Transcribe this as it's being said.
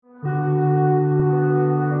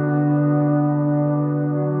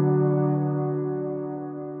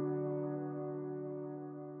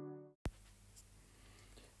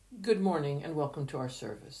good morning and welcome to our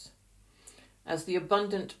service. As the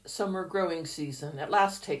abundant summer growing season at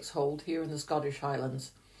last takes hold here in the Scottish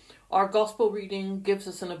Highlands, our gospel reading gives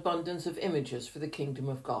us an abundance of images for the kingdom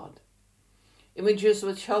of God. Images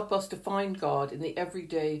which help us to find God in the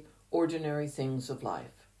everyday, ordinary things of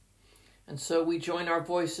life. And so we join our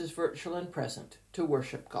voices, virtual and present, to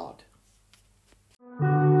worship God.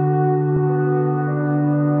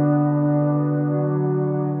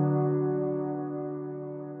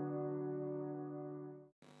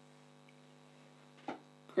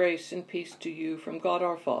 Grace and peace to you from God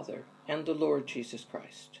our Father and the Lord Jesus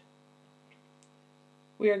Christ.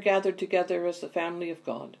 We are gathered together as the family of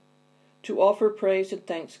God to offer praise and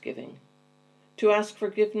thanksgiving, to ask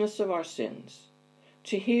forgiveness of our sins,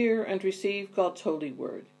 to hear and receive God's holy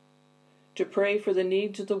word, to pray for the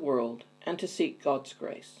needs of the world and to seek God's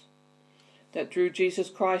grace, that through Jesus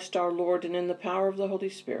Christ our Lord and in the power of the Holy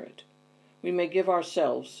Spirit, we may give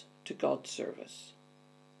ourselves to God's service.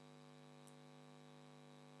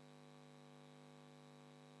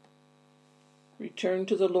 Return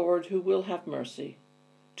to the Lord who will have mercy,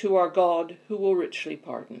 to our God who will richly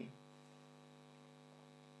pardon.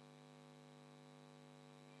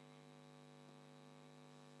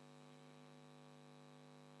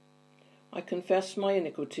 I confess my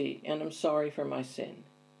iniquity and am sorry for my sin.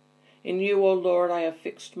 In you, O Lord, I have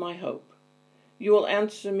fixed my hope. You will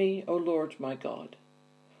answer me, O Lord my God.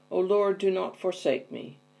 O Lord, do not forsake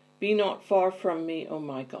me. Be not far from me, O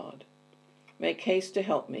my God. Make haste to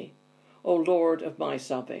help me, O Lord of my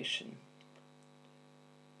salvation.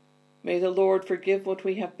 May the Lord forgive what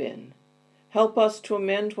we have been, help us to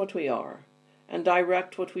amend what we are, and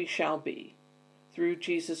direct what we shall be, through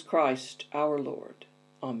Jesus Christ our Lord.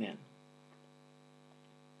 Amen.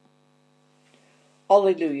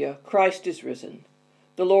 Alleluia, Christ is risen.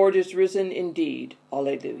 The Lord is risen indeed.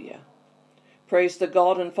 Alleluia. Praise the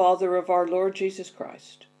God and Father of our Lord Jesus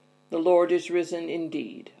Christ. The Lord is risen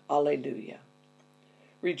indeed. Alleluia.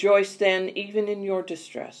 Rejoice then even in your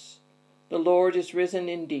distress. The Lord is risen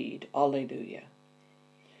indeed. Alleluia.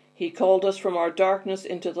 He called us from our darkness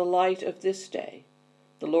into the light of this day.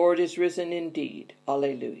 The Lord is risen indeed.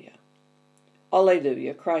 Alleluia.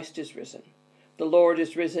 Alleluia, Christ is risen. The Lord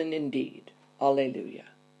is risen indeed. Alleluia.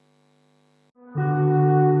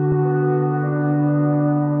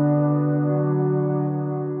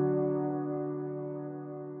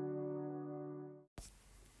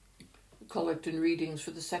 Collect and readings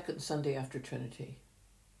for the second Sunday after Trinity.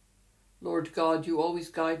 Lord God, you always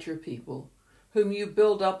guide your people, whom you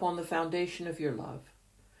build up on the foundation of your love.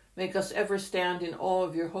 Make us ever stand in awe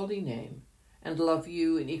of your holy name and love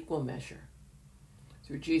you in equal measure.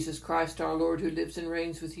 Through Jesus Christ our Lord, who lives and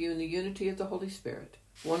reigns with you in the unity of the Holy Spirit,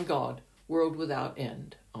 one God, world without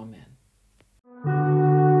end. Amen.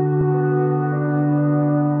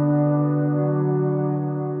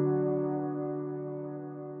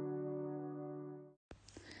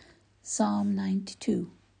 Psalm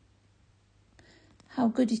 92. How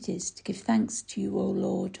good it is to give thanks to you, O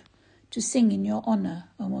Lord, to sing in your honour,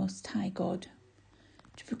 O Most High God,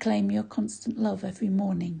 to proclaim your constant love every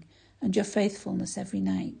morning and your faithfulness every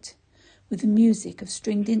night, with the music of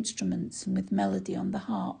stringed instruments and with melody on the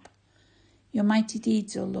harp. Your mighty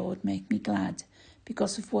deeds, O Lord, make me glad.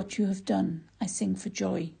 Because of what you have done, I sing for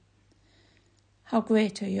joy. How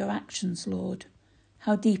great are your actions, Lord!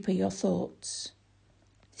 How deep are your thoughts!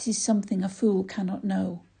 This is something a fool cannot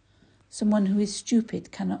know, someone who is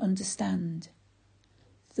stupid cannot understand.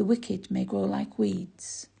 The wicked may grow like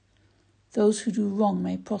weeds. Those who do wrong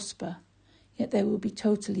may prosper, yet they will be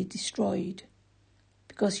totally destroyed,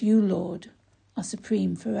 because you, Lord, are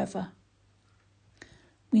supreme forever.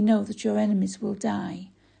 We know that your enemies will die,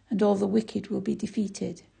 and all the wicked will be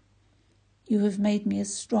defeated. You have made me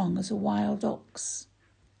as strong as a wild ox.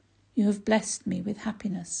 You have blessed me with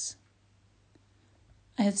happiness.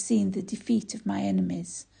 I have seen the defeat of my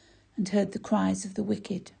enemies and heard the cries of the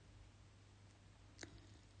wicked.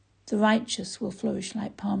 The righteous will flourish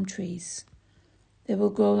like palm trees. They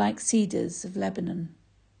will grow like cedars of Lebanon.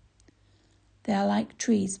 They are like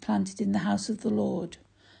trees planted in the house of the Lord,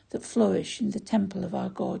 that flourish in the temple of our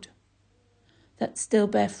God, that still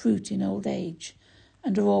bear fruit in old age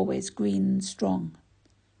and are always green and strong.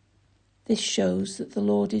 This shows that the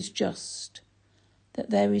Lord is just, that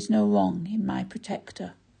there is no wrong in my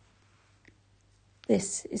protector.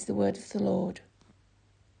 This is the word of the Lord.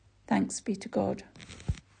 Thanks be to God.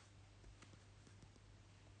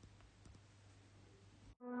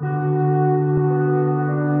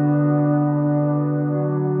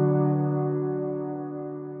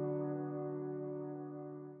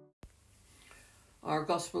 Our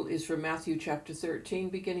gospel is from Matthew chapter 13,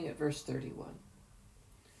 beginning at verse 31.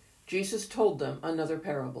 Jesus told them another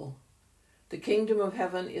parable. The kingdom of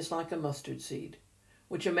heaven is like a mustard seed,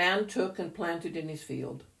 which a man took and planted in his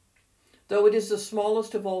field. Though it is the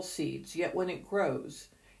smallest of all seeds, yet when it grows,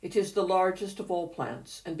 it is the largest of all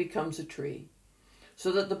plants and becomes a tree, so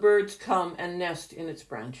that the birds come and nest in its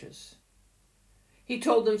branches. He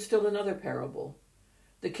told them still another parable.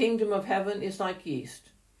 The kingdom of heaven is like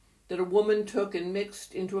yeast, that a woman took and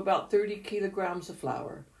mixed into about 30 kilograms of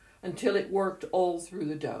flour, until it worked all through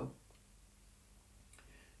the dough.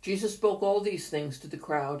 Jesus spoke all these things to the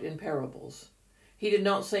crowd in parables. He did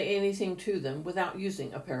not say anything to them without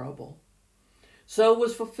using a parable. So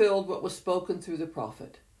was fulfilled what was spoken through the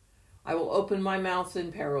prophet. I will open my mouth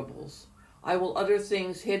in parables. I will utter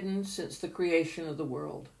things hidden since the creation of the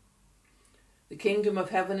world. The kingdom of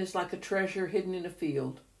heaven is like a treasure hidden in a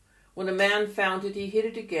field. When a man found it, he hid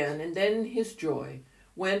it again, and then in his joy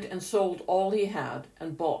went and sold all he had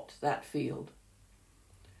and bought that field.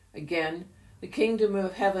 Again, the kingdom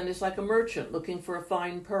of heaven is like a merchant looking for a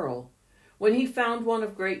fine pearl. When he found one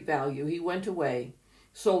of great value, he went away,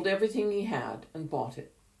 sold everything he had, and bought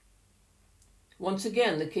it. Once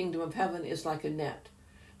again, the kingdom of heaven is like a net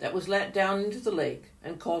that was let down into the lake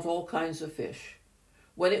and caught all kinds of fish.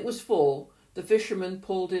 When it was full, the fishermen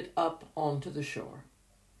pulled it up onto the shore.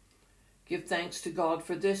 Give thanks to God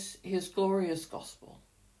for this, his glorious gospel.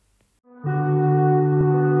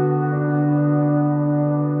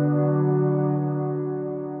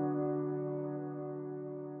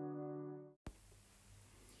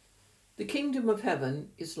 The kingdom of heaven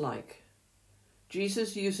is like.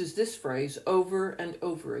 Jesus uses this phrase over and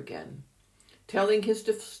over again, telling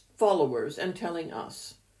his followers and telling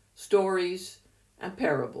us stories and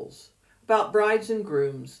parables about brides and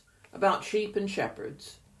grooms, about sheep and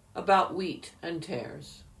shepherds, about wheat and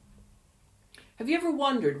tares. Have you ever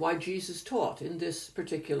wondered why Jesus taught in this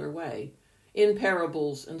particular way, in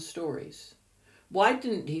parables and stories? Why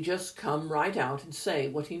didn't he just come right out and say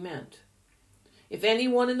what he meant? If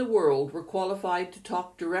anyone in the world were qualified to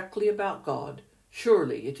talk directly about God,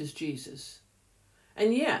 surely it is Jesus.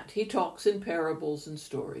 And yet he talks in parables and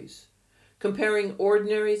stories, comparing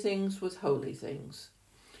ordinary things with holy things,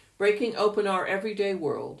 breaking open our everyday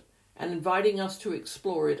world and inviting us to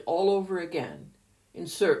explore it all over again in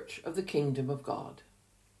search of the kingdom of God.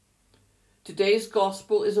 Today's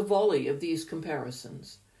gospel is a volley of these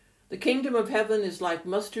comparisons. The kingdom of heaven is like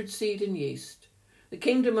mustard seed and yeast. The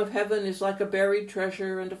kingdom of heaven is like a buried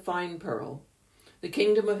treasure and a fine pearl. The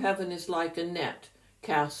kingdom of heaven is like a net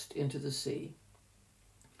cast into the sea.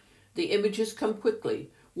 The images come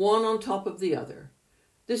quickly, one on top of the other.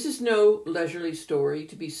 This is no leisurely story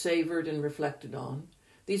to be savored and reflected on.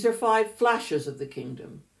 These are 5 flashes of the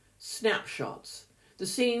kingdom, snapshots, the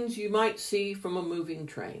scenes you might see from a moving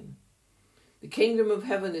train. The kingdom of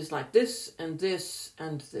heaven is like this and this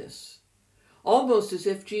and this. Almost as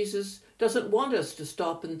if Jesus doesn't want us to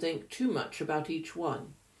stop and think too much about each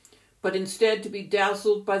one, but instead to be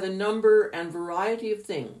dazzled by the number and variety of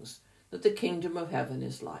things that the kingdom of heaven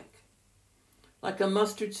is like. Like a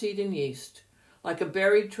mustard seed and yeast, like a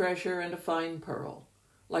buried treasure and a fine pearl,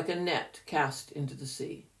 like a net cast into the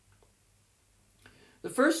sea. The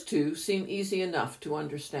first 2 seem easy enough to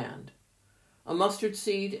understand. A mustard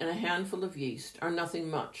seed and a handful of yeast are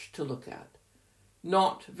nothing much to look at,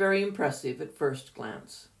 not very impressive at first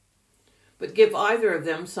glance. But give either of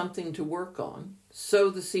them something to work on, sow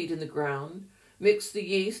the seed in the ground, mix the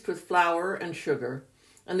yeast with flour and sugar,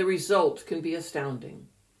 and the result can be astounding.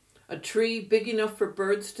 A tree big enough for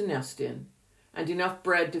birds to nest in, and enough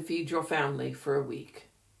bread to feed your family for a week.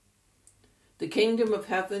 The kingdom of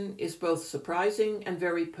heaven is both surprising and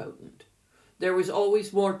very potent. There is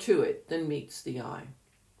always more to it than meets the eye.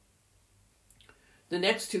 The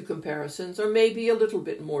next 2 comparisons are maybe a little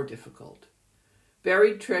bit more difficult.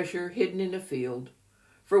 Buried treasure hidden in a field,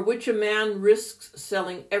 for which a man risks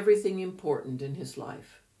selling everything important in his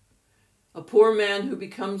life. A poor man who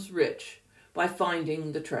becomes rich by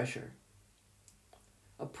finding the treasure.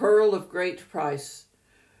 A pearl of great price,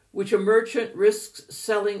 which a merchant risks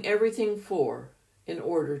selling everything for in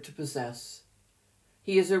order to possess.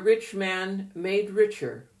 He is a rich man made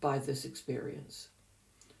richer by this experience.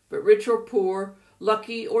 But rich or poor,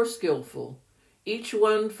 lucky or skillful, each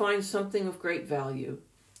one finds something of great value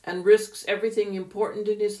and risks everything important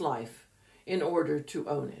in his life in order to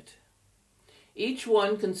own it. Each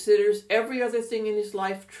one considers every other thing in his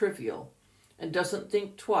life trivial and doesn't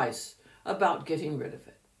think twice about getting rid of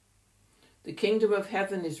it. The kingdom of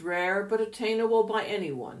heaven is rare but attainable by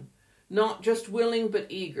anyone, not just willing but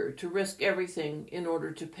eager to risk everything in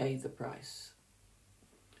order to pay the price.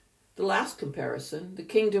 The last comparison, the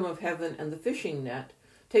kingdom of heaven and the fishing net,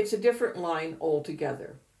 takes a different line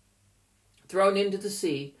altogether. Thrown into the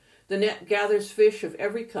sea, the net gathers fish of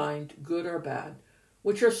every kind, good or bad,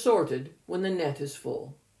 which are sorted when the net is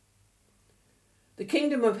full. The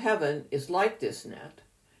kingdom of heaven is like this net,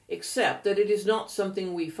 except that it is not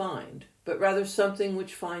something we find, but rather something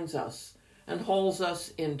which finds us and hauls us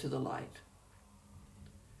into the light.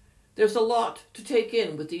 There's a lot to take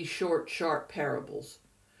in with these short, sharp parables,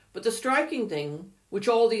 but the striking thing which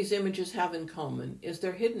all these images have in common is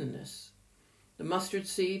their hiddenness. The mustard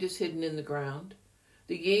seed is hidden in the ground.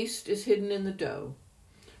 The yeast is hidden in the dough.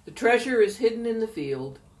 The treasure is hidden in the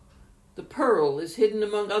field. The pearl is hidden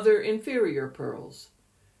among other inferior pearls,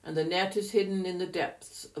 and the net is hidden in the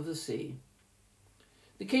depths of the sea.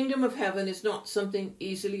 The kingdom of heaven is not something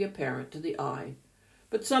easily apparent to the eye,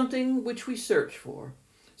 but something which we search for,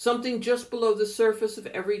 something just below the surface of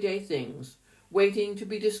everyday things, waiting to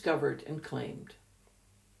be discovered and claimed.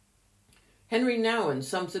 Henry Nouwen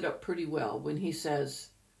sums it up pretty well when he says,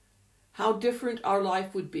 "How different our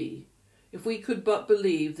life would be if we could but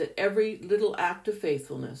believe that every little act of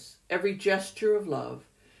faithfulness, every gesture of love,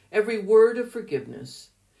 every word of forgiveness,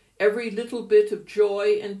 every little bit of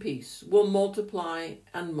joy and peace will multiply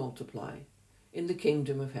and multiply in the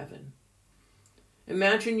kingdom of heaven.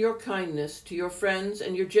 Imagine your kindness to your friends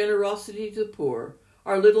and your generosity to the poor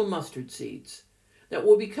are little mustard seeds that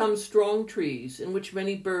will become strong trees in which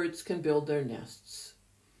many birds can build their nests.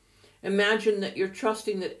 Imagine that you're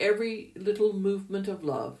trusting that every little movement of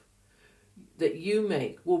love that you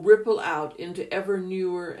make will ripple out into ever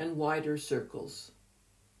newer and wider circles.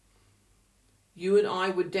 You and I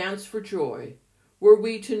would dance for joy were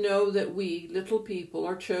we to know that we, little people,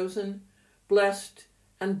 are chosen, blessed,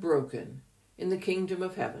 and broken in the kingdom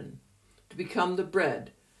of heaven to become the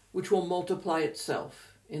bread which will multiply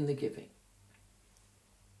itself in the giving."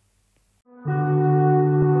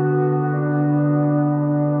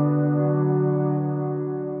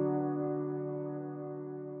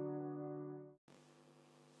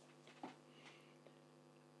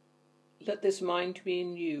 Let this mind be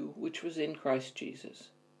in you, which was in Christ Jesus.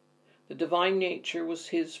 The divine nature was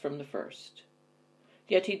his from the first.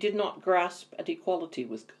 Yet he did not grasp at equality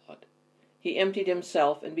with God. He emptied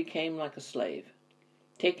himself and became like a slave.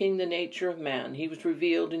 Taking the nature of man, he was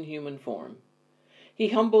revealed in human form. He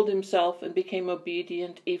humbled himself and became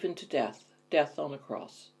obedient even to death, death on a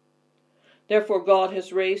cross. Therefore God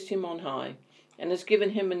has raised him on high and has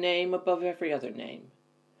given him a name above every other name,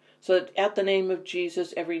 so that at the name of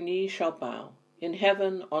Jesus every knee shall bow, in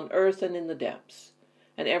heaven, on earth, and in the depths,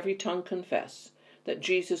 and every tongue confess that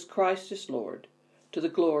Jesus Christ is Lord, to the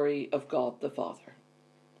glory of God the Father.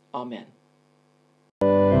 Amen.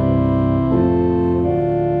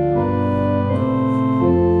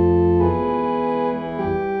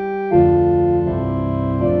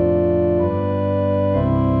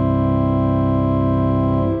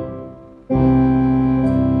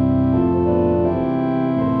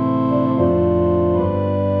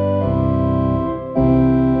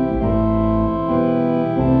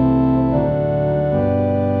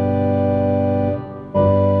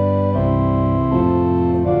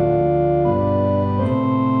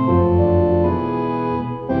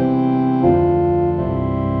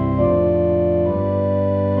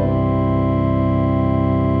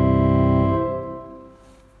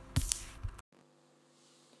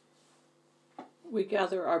 We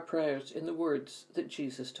gather our prayers in the words that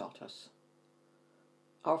Jesus taught us.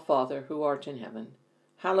 Our Father, who art in heaven,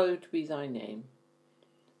 hallowed be thy name.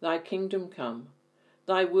 Thy kingdom come,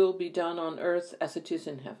 thy will be done on earth as it is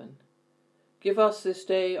in heaven. Give us this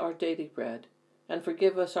day our daily bread, and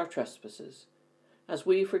forgive us our trespasses, as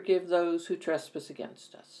we forgive those who trespass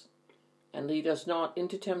against us. And lead us not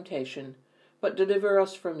into temptation, but deliver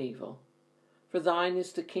us from evil. For thine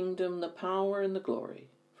is the kingdom, the power, and the glory,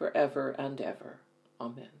 forever and ever.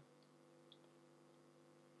 Amen.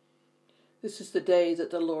 This is the day that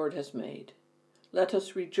the Lord has made. Let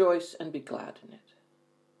us rejoice and be glad in it.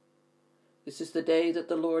 This is the day that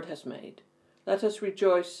the Lord has made. Let us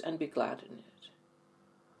rejoice and be glad in it.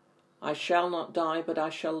 I shall not die, but I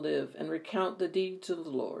shall live, and recount the deeds of the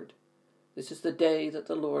Lord. This is the day that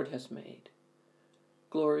the Lord has made.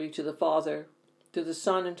 Glory to the Father, to the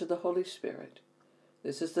Son, and to the Holy Spirit.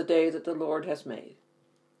 This is the day that the Lord has made.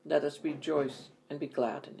 Let us rejoice and be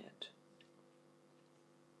glad in it.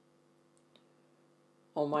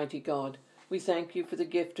 Almighty God, we thank you for the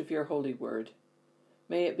gift of your holy word.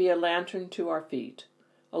 May it be a lantern to our feet,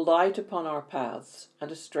 a light upon our paths,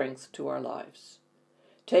 and a strength to our lives.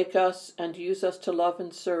 Take us and use us to love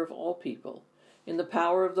and serve all people, in the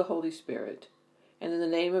power of the Holy Spirit, and in the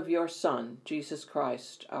name of your Son, Jesus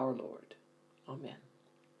Christ, our Lord. Amen.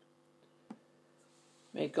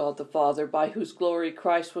 May God the Father, by whose glory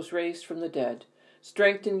Christ was raised from the dead,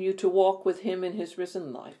 strengthen you to walk with him in his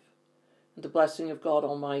risen life. And the blessing of God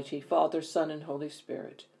Almighty, Father, Son, and Holy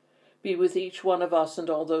Spirit, be with each one of us and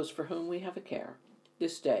all those for whom we have a care,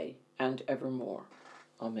 this day and evermore.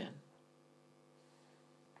 Amen.